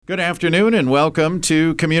Good afternoon and welcome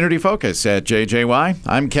to Community Focus at JJY.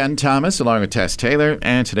 I'm Ken Thomas along with Tess Taylor,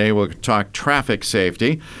 and today we'll talk traffic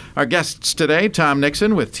safety. Our guests today, Tom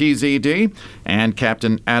Nixon with TZD and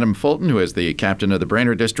Captain Adam Fulton, who is the captain of the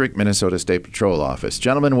Brainerd District, Minnesota State Patrol Office.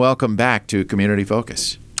 Gentlemen, welcome back to Community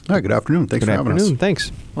Focus. Hi, good afternoon. Thanks for having us.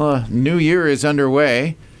 Thanks. Well, new year is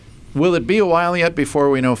underway. Will it be a while yet before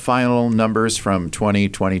we know final numbers from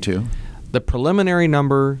 2022? The preliminary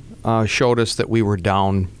number showed us that we were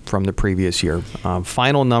down from the previous year.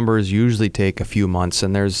 Final numbers usually take a few months,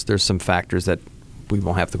 and there's some factors that we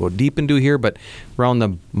won't have to go deep into here, but around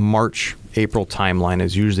the March, April timeline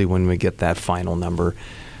is usually when we get that final number.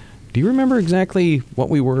 Do you remember exactly what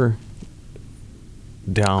we were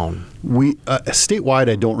down? We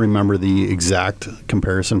statewide, I don't remember the exact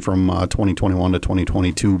comparison from 2021 to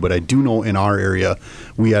 2022, but I do know in our area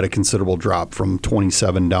we had a considerable drop from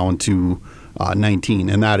 27 down to 19,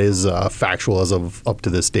 and that is factual as of up to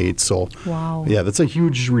this date. So, wow. Yeah, that's a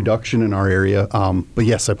huge reduction in our area. But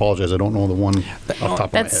yes, I apologize. I don't know the one off the top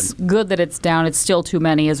of my head. That's good that it's down. It's still too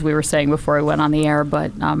many, as we were saying before we went on the air,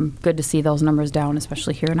 but good to see those numbers down,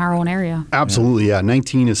 especially here in our own area. Absolutely, yeah.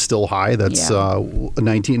 19 is still high. That's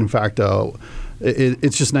 19. In fact,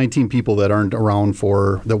 it's just 19 people that weren't around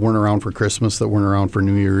for Christmas, that weren't around for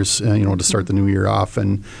New Year's, to start the new year off,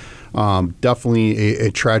 and definitely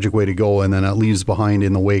a tragic way to go. And then it leaves behind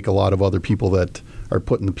in the wake a lot of other people that are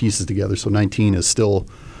putting the pieces together. So 19 is still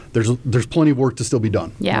there's plenty of work to still be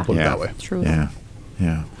done. Yeah, put it that way. True.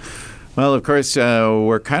 Yeah. Well, of course,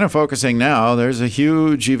 we're kind of focusing now. There's a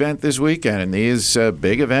huge event this weekend, and these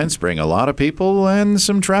big events bring a lot of people and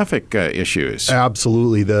some traffic issues.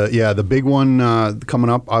 Absolutely. The big one coming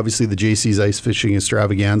up, obviously the JC's Ice Fishing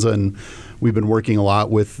Extravaganza, and we've been working a lot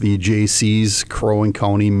with the JC's, Crow Wing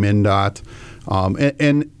County, MnDOT,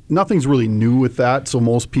 and nothing's really new with that, so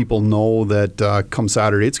most people know that come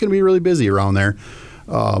Saturday, it's going to be really busy around there,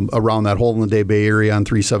 around that Hole in the Day Bay area on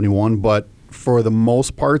 371, but for the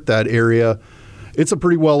most part, that area, it's a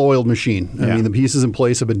pretty well-oiled machine. I mean, the pieces in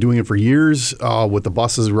place have been doing it for years with the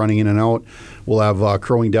buses running in and out. We'll have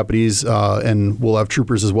Crow Wing deputies and we'll have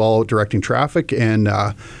troopers as well out directing traffic. And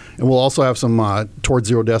we'll also have some towards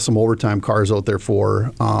zero decimal overtime cars out there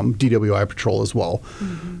for DWI patrol as well.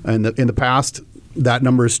 Mm-hmm. And in the past, that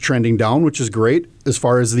number is trending down, which is great as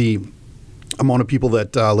far as the amount of people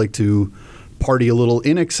that like to party a little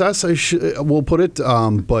in excess, we'll put it.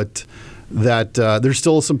 But that there's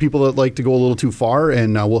still some people that like to go a little too far,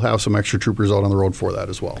 and we'll have some extra troopers out on the road for that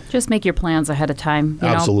as well. Just make your plans ahead of time.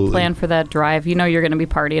 Absolutely. Plan for that drive. You know you're going to be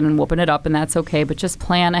partying and whooping it up, and that's okay, but just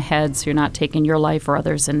plan ahead so you're not taking your life or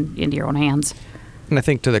others into your own hands. And I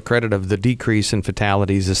think to the credit of the decrease in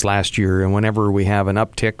fatalities this last year, and whenever we have an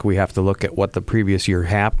uptick, we have to look at what the previous year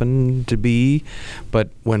happened to be. But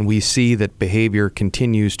when we see that behavior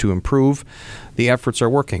continues to improve, the efforts are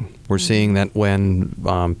working. We're seeing that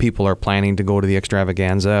when people are planning to go to the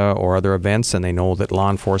extravaganza or other events and they know that law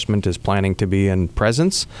enforcement is planning to be in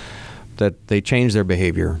presence, that they change their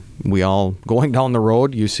behavior. We all, going down the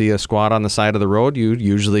road, you see a squad on the side of the road, you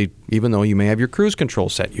usually, even though you may have your cruise control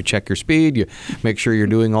set, you check your speed, you make sure you're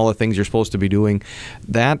doing all the things you're supposed to be doing.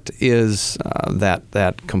 That is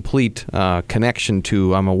that complete connection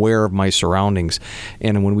to, I'm aware of my surroundings.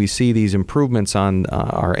 And when we see these improvements on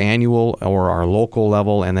our annual or our local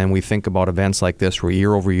level, and then we think about events like this where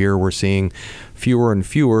year over year we're seeing fewer and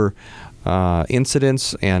fewer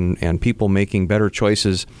incidents and people making better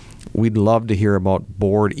choices, we'd love to hear about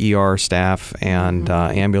board ER staff and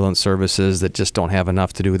ambulance services that just don't have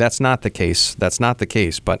enough to do. That's not the case,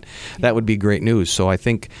 but that would be great news. So I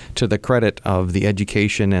think to the credit of the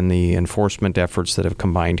education and the enforcement efforts that have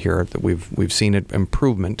combined here, that we've seen an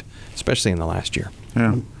improvement, especially in the last year.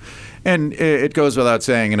 Yeah. And it goes without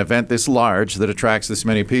saying, an event this large that attracts this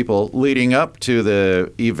many people, leading up to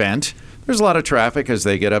the event, there's a lot of traffic as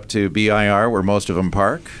they get up to BIR, where most of them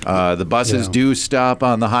park. The buses do stop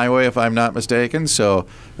on the highway, if I'm not mistaken, so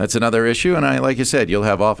that's another issue. And like you said, you'll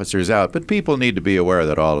have officers out, but people need to be aware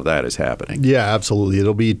that all of that is happening. Yeah,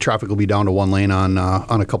 absolutely. Traffic will be down to one lane on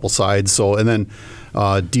a couple sides. So, and then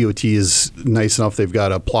DOT is nice enough; they've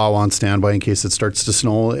got a plow on standby in case it starts to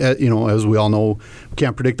snow. As we all know, we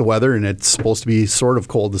can't predict the weather, and it's supposed to be sort of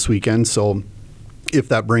cold this weekend. So, if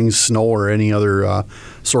that brings snow or any other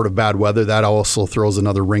sort of bad weather, that also throws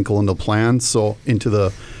another wrinkle into plans. So into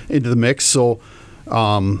the mix. So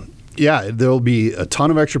there'll be a ton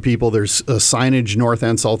of extra people. There's signage north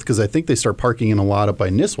and south because I think they start parking in a lot up by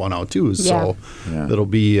Nisswa now too. So that'll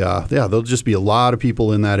be there'll just be a lot of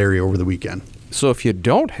people in that area over the weekend. So if you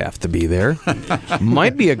don't have to be there,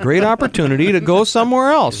 might be a great opportunity to go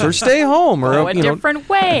somewhere else or stay home or Go a different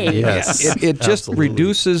way. Yes. It just Absolutely.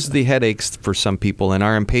 reduces the headaches for some people, and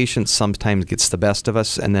our impatience sometimes gets the best of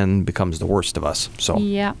us and then becomes the worst of us. So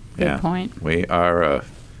Yeah, good Yeah. point. We are a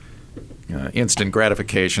instant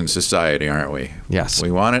gratification society, aren't we? Yes.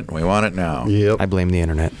 We want it now. Yep. I blame the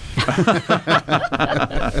internet.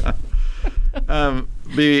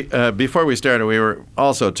 Before we started, we were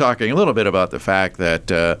also talking a little bit about the fact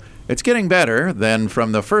that it's getting better than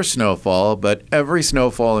from the first snowfall, but every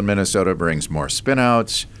snowfall in Minnesota brings more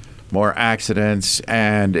spinouts, more accidents,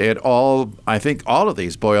 and I think all of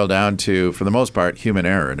these boil down to, for the most part, human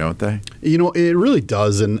error, don't they? It really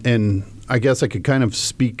does, and I guess I could kind of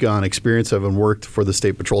speak on experience, having worked for the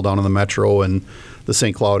State Patrol down in the Metro and the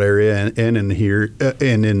St. Cloud area and in here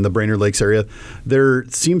and in the Brainerd Lakes area. There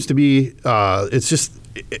seems to be, it's just,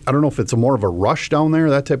 I don't know if it's more of a rush down there,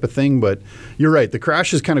 that type of thing, but you're right. The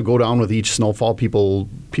crashes kind of go down with each snowfall. People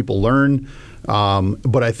learn.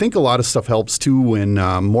 But I think a lot of stuff helps too when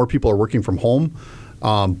more people are working from home.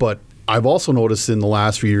 But I've also noticed in the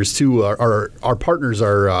last few years too, our partners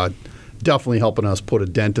are definitely helping us put a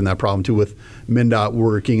dent in that problem too, with MnDOT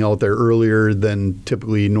working out there earlier than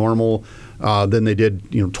typically normal than they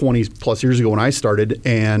did 20 plus years ago when I started,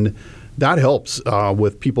 and that helps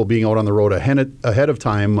with people being out on the road ahead of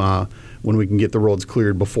time when we can get the roads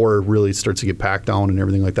cleared before it really starts to get packed down and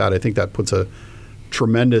everything like that. I think that puts a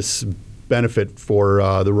tremendous benefit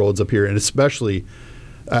for the roads up here, and especially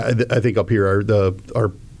I think up here the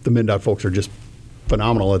MnDOT folks are just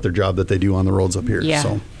phenomenal at their job that they do on the roads up here. Yeah.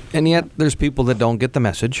 So. And yet there's people that don't get the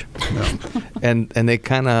message. And they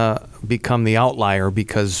kind of become the outlier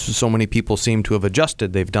because so many people seem to have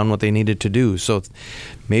adjusted. They've done what they needed to do. So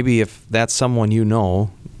maybe if that's someone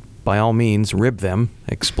by all means, rib them,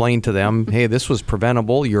 explain to them, hey, this was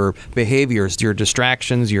preventable. Your behaviors, your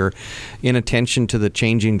distractions, your inattention to the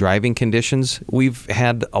changing driving conditions. We've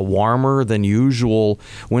had a warmer than usual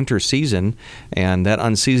winter season, and that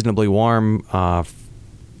unseasonably warm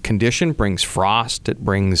condition brings frost. It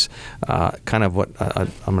brings kind of what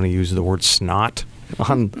I'm going to use the word snot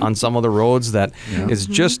on some of the roads that is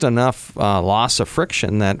just enough loss of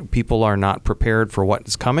friction that people are not prepared for what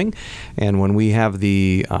is coming. And when we have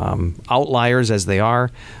the outliers as they are,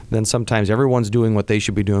 then sometimes everyone's doing what they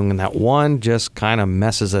should be doing, and that one just kind of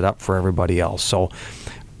messes it up for everybody else. So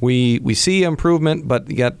we see improvement, but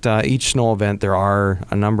yet each snow event there are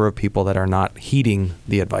a number of people that are not heeding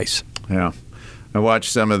the advice. Yeah. I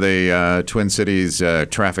watched some of the Twin Cities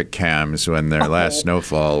traffic cams when their last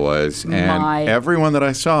snowfall was, and My. everyone that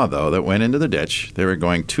I saw, though, that went into the ditch, they were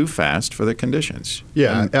going too fast for the conditions.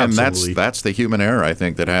 Yeah, and absolutely. that's the human error, I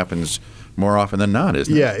think, that happens more often than not,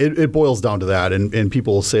 isn't it? Yeah, it boils down to that, and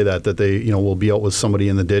people will say that they will be out with somebody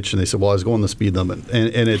in the ditch, and they say, "Well, I was going the speed limit,"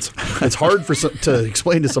 and it's hard to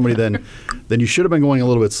explain to somebody then you should have been going a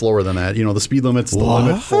little bit slower than that. The speed limit's the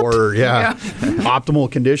limit for optimal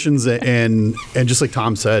conditions, and just like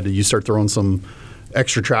Tom said, you start throwing some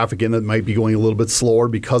extra traffic in that might be going a little bit slower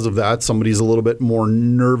because of that. Somebody's a little bit more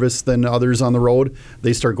nervous than others on the road.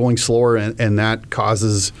 They start going slower, and that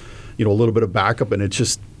causes a little bit of backup, and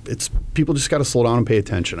it's people just got to slow down and pay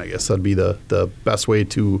attention. I guess that'd be the best way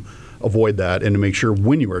to avoid that, and to make sure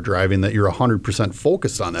when you are driving that you're 100%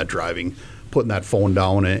 focused on that driving, putting that phone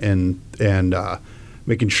down and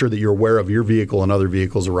making sure that you're aware of your vehicle and other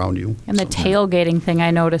vehicles around you. And the tailgating thing I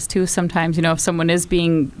noticed too, sometimes, if someone is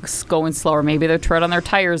going slower, maybe their tread on their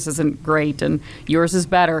tires isn't great and yours is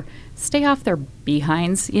better, stay off their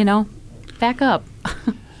behinds, back up.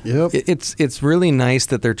 Yep. It's really nice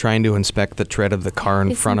that they're trying to inspect the tread of the car in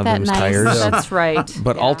Isn't front of that them's nice? tires. That's right.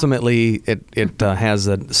 But Yeah. ultimately, it has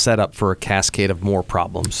a setup for a cascade of more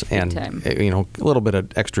problems. And time. a little bit of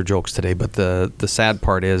extra jokes today. But the sad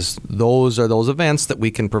part is those are those events that we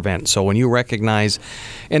can prevent. So when you recognize,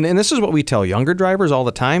 and this is what we tell younger drivers all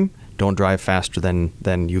the time: don't drive faster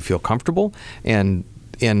than you feel comfortable. And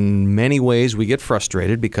in many ways, we get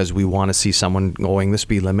frustrated because we want to see someone going the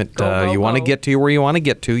speed limit. Go, you want to go. get to where you want to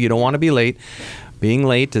get to. You don't want to be late. Being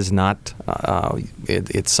late is not,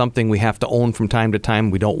 it's something we have to own from time to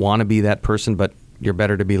time. We don't want to be that person, but you're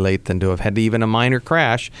better to be late than to have had even a minor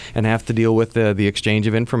crash and have to deal with the exchange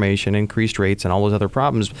of information, increased rates, and all those other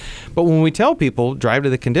problems. But when we tell people drive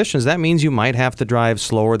to the conditions, that means you might have to drive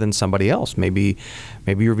slower than somebody else. Maybe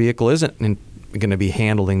your vehicle isn't going to be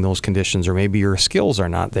handling those conditions, or maybe your skills are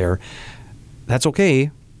not there. That's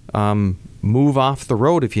okay. Move off the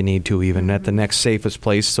road if you need to, even at the next safest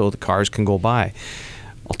place so the cars can go by.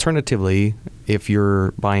 Alternatively, if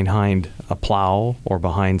you're behind a plow or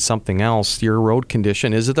behind something else, your road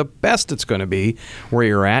condition is the best it's going to be where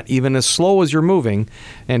you're at, even as slow as you're moving.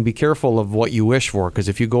 And be careful of what you wish for, because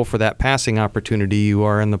if you go for that passing opportunity, you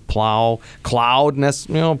are in the plow cloud,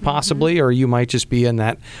 possibly, or you might just be in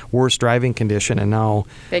that worst driving condition. And now,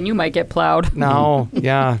 Then you might get plowed.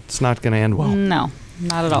 yeah, it's not going to end well. No,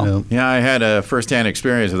 not at all. Yeah. Yeah, I had a firsthand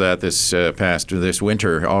experience of that this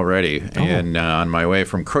winter already, and on my way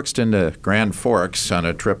from Crookston to Grand Forks on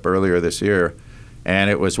a trip earlier this year, and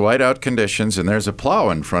it was whiteout conditions, and there's a plow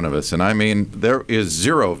in front of us, and I mean there is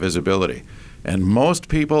zero visibility, and most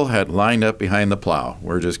people had lined up behind the plow.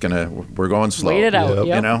 We're going slow. Wait it out. Yep.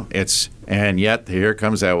 Yep. You know, and yet here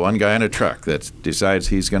comes that one guy in a truck that decides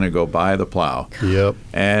he's going to go by the plow. Yep.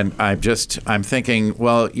 And I'm thinking,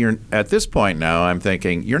 well, you're at this point now, I'm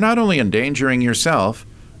thinking you're not only endangering yourself,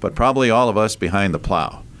 but probably all of us behind the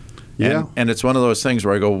plow. Yeah. And it's one of those things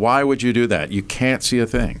where I go, why would you do that? You can't see a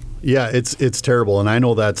thing. Yeah, it's terrible, and I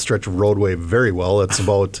know that stretch of roadway very well. It's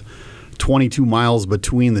about 22 miles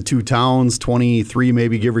between the two towns, 23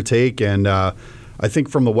 maybe, give or take, and I think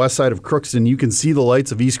from the west side of Crookston, you can see the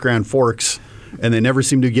lights of East Grand Forks, and they never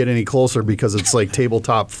seem to get any closer because it's like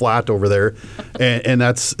tabletop flat over there, and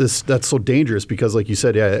that's so dangerous because, like you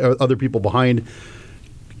said, yeah, other people behind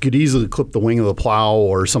could easily clip the wing of the plow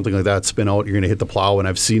or something like that, spin out, you're going to hit the plow, and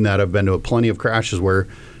I've seen that. I've been to plenty of crashes where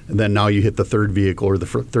then now you hit the third vehicle or the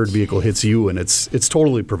third vehicle hits you, and it's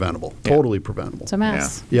totally preventable. Totally preventable. It's a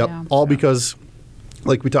mess. Yep. Yeah. All because,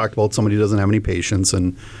 like we talked about, somebody doesn't have any patience,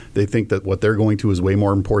 and they think that what they're going to is way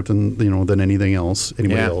more important, than anything else,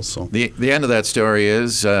 anybody else. So The end of that story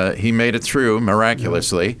is he made it through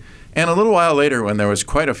miraculously. And a little while later, when there was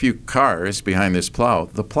quite a few cars behind this plow,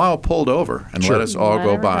 the plow pulled over and let us all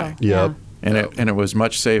go by. Yep. And it was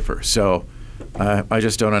much safer. So I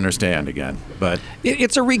just don't understand again. But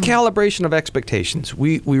It's a recalibration of expectations.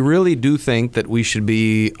 We really do think that we should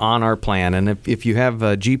be on our plan. And if you have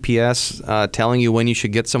a GPS telling you when you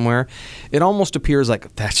should get somewhere, it almost appears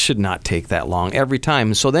like that should not take that long every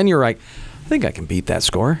time. So then you're like, I think I can beat that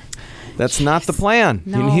score. That's not the plan.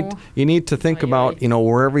 No. You need to think No, you're about right.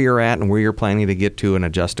 wherever you're at and where you're planning to get to and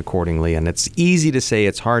adjust accordingly. And it's easy to say,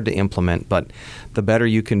 it's hard to implement, but the better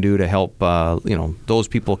you can do to help those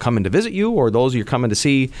people coming to visit you or those you're coming to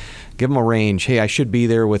see, give them a range. Hey, I should be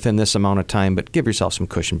there within this amount of time, but give yourself some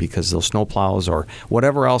cushion because those snow plows or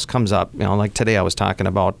whatever else comes up. Like today I was talking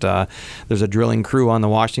about there's a drilling crew on the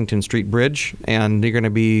Washington Street Bridge, and you're going to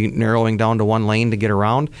be narrowing down to one lane to get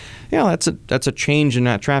around. That's a change in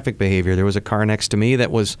that traffic behavior. There was a car next to me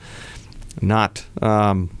that was not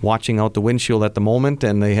watching out the windshield at the moment,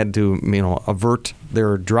 and they had to avert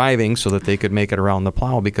their driving so that they could make it around the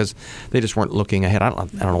plow because they just weren't looking ahead. I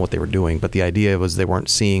don't know what they were doing, but the idea was they weren't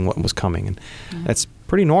seeing what was coming, and that's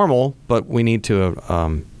pretty normal, but we need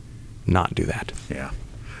to not do that. yeah.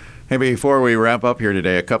 Hey, before we wrap up here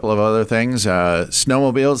today, a couple of other things.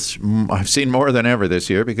 Snowmobiles, I've seen more than ever this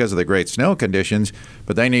year because of the great snow conditions,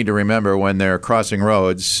 but they need to remember when they're crossing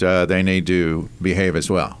roads, they need to behave as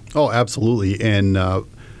well. Oh, absolutely. And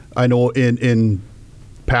I know in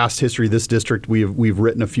past history, this district, we've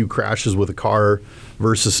written a few crashes with a car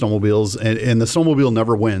versus snowmobiles, and the snowmobile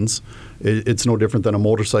never wins. It's no different than a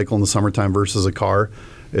motorcycle in the summertime versus a car.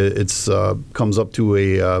 It's comes up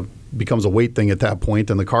to becomes a weight thing at that point,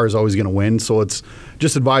 and the car is always going to win. So it's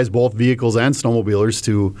just advise both vehicles and snowmobilers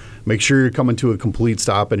to make sure you're coming to a complete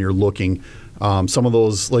stop and you're looking. Some of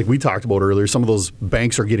those, like we talked about earlier, some of those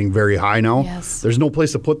banks are getting very high now. Yes. There's no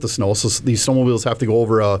place to put the snow, so these snowmobiles have to go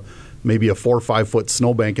over maybe a 4 or 5 foot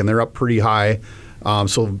snowbank, and they're up pretty high.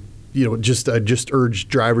 Just urge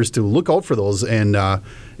drivers to look out for those. And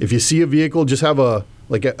if you see a vehicle, just have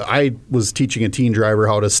I was teaching a teen driver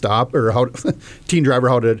how to stop, or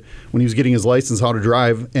when he was getting his license, how to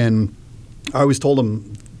drive. And I always told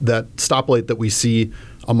him that stoplight that we see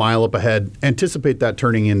a mile up ahead, anticipate that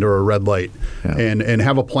turning into a red light, and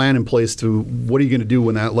have a plan in place to what are you going to do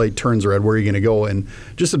when that light turns red, where are you going to go, and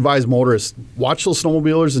just advise motorists, watch those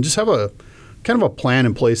snowmobilers and just have a kind of a plan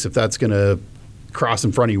in place if that's going to cross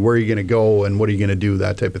in front of you, where are you going to go and what are you going to do,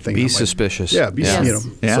 that type of thing. Be suspicious. Yeah,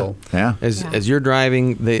 Yes. As you're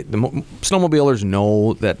driving, the snowmobilers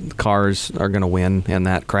know that cars are going to win in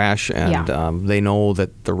that crash, and they know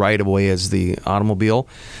that the right of way is the automobile.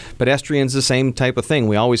 Pedestrians, the same type of thing.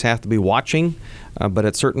 We always have to be watching, but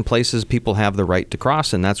at certain places, people have the right to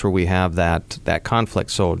cross, and that's where we have that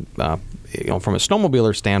conflict. So, from a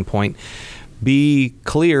snowmobiler standpoint, be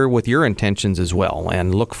clear with your intentions as well,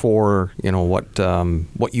 and look for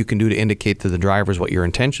what you can do to indicate to the drivers what your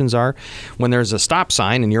intentions are. When there's a stop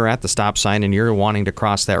sign and you're at the stop sign and you're wanting to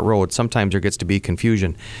cross that road, sometimes there gets to be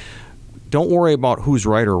confusion. don't worry about who's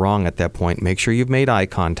right or wrong at that point. Make sure you've made eye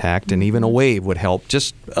contact, and even a wave would help.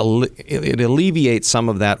 Just it alleviates some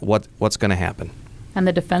of that. What's going to happen? And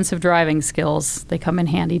the defensive driving skills, they come in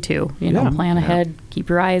handy too. Yeah. Plan ahead, keep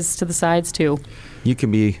your eyes to the sides too. You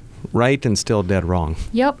can be right and still dead wrong.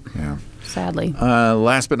 Yep. Yeah. Sadly.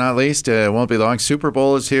 Last but not least, it won't be long. Super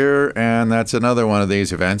Bowl is here, and that's another one of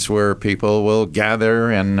these events where people will gather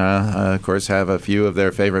and, of course, have a few of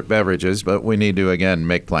their favorite beverages. But we need to, again,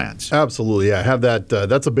 make plans. Absolutely, yeah. Have that.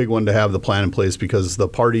 That's a big one to have the plan in place because the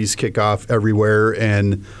parties kick off everywhere,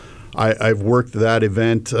 and I've worked that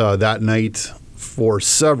event that night for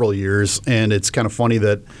several years, and it's kind of funny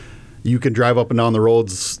that you can drive up and down the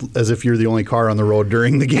roads as if you're the only car on the road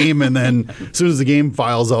during the game, and then as soon as the game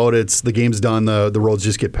files out, the game's done, the roads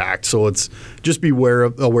just get packed. So it's just be aware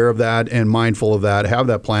of that and mindful of that. Have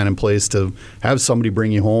that plan in place to have somebody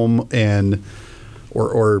bring you home and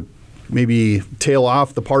or maybe tail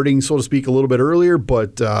off the partying, so to speak, a little bit earlier,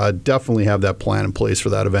 but definitely have that plan in place for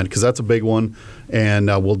that event because that's a big one, and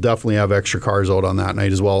we'll definitely have extra cars out on that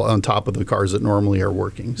night as well, on top of the cars that normally are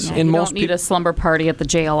working. So. Yeah, And you most don't need a slumber party at the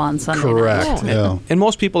jail on Sunday night. Correct. Yeah. And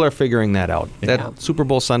most people are figuring that out. That Super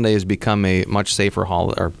Bowl Sunday has become a much safer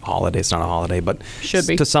holiday. It's not a holiday, but Should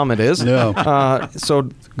be. to some it is. Yeah. So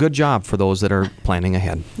good job for those that are planning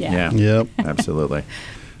ahead. Yeah. Yep. Absolutely.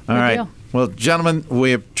 All Good right. deal. Well, gentlemen,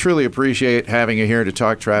 we truly appreciate having you here to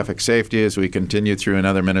talk traffic safety as we continue through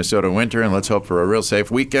another Minnesota winter, and let's hope for a real safe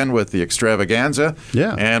weekend with the extravaganza.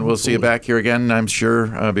 Yeah, And we'll see you back here again, I'm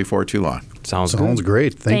sure, before too long. Sounds Sounds good.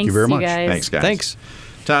 great. Thank you very much. Guys. Thanks, guys. Thanks.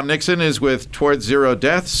 Tom Nixon is with Towards Zero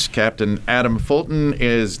Deaths. Captain Adam Fulton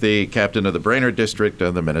is the captain of the Brainerd District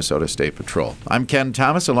of the Minnesota State Patrol. I'm Ken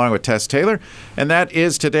Thomas along with Tess Taylor, and that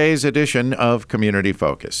is today's edition of Community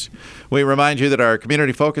Focus. We remind you that our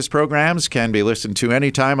Community Focus programs can be listened to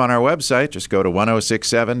anytime on our website. Just go to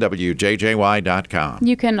 1067wjjy.com.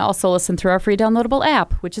 You can also listen through our free downloadable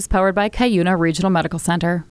app, which is powered by Cuyuna Regional Medical Center.